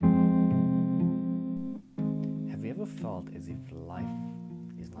felt as if life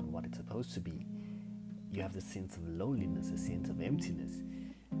is not what it's supposed to be, you have the sense of loneliness, a sense of emptiness.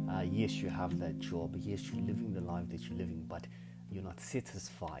 Yes, you have that job. Yes, you're living the life that you're living, but you're not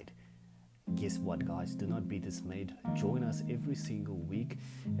satisfied. Guess what, guys? Do not be dismayed. Join us every single week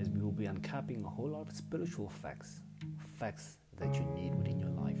as we will be uncapping a whole lot of spiritual facts that you need within your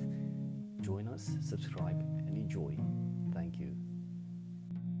life. Join us, subscribe, and enjoy. Thank you.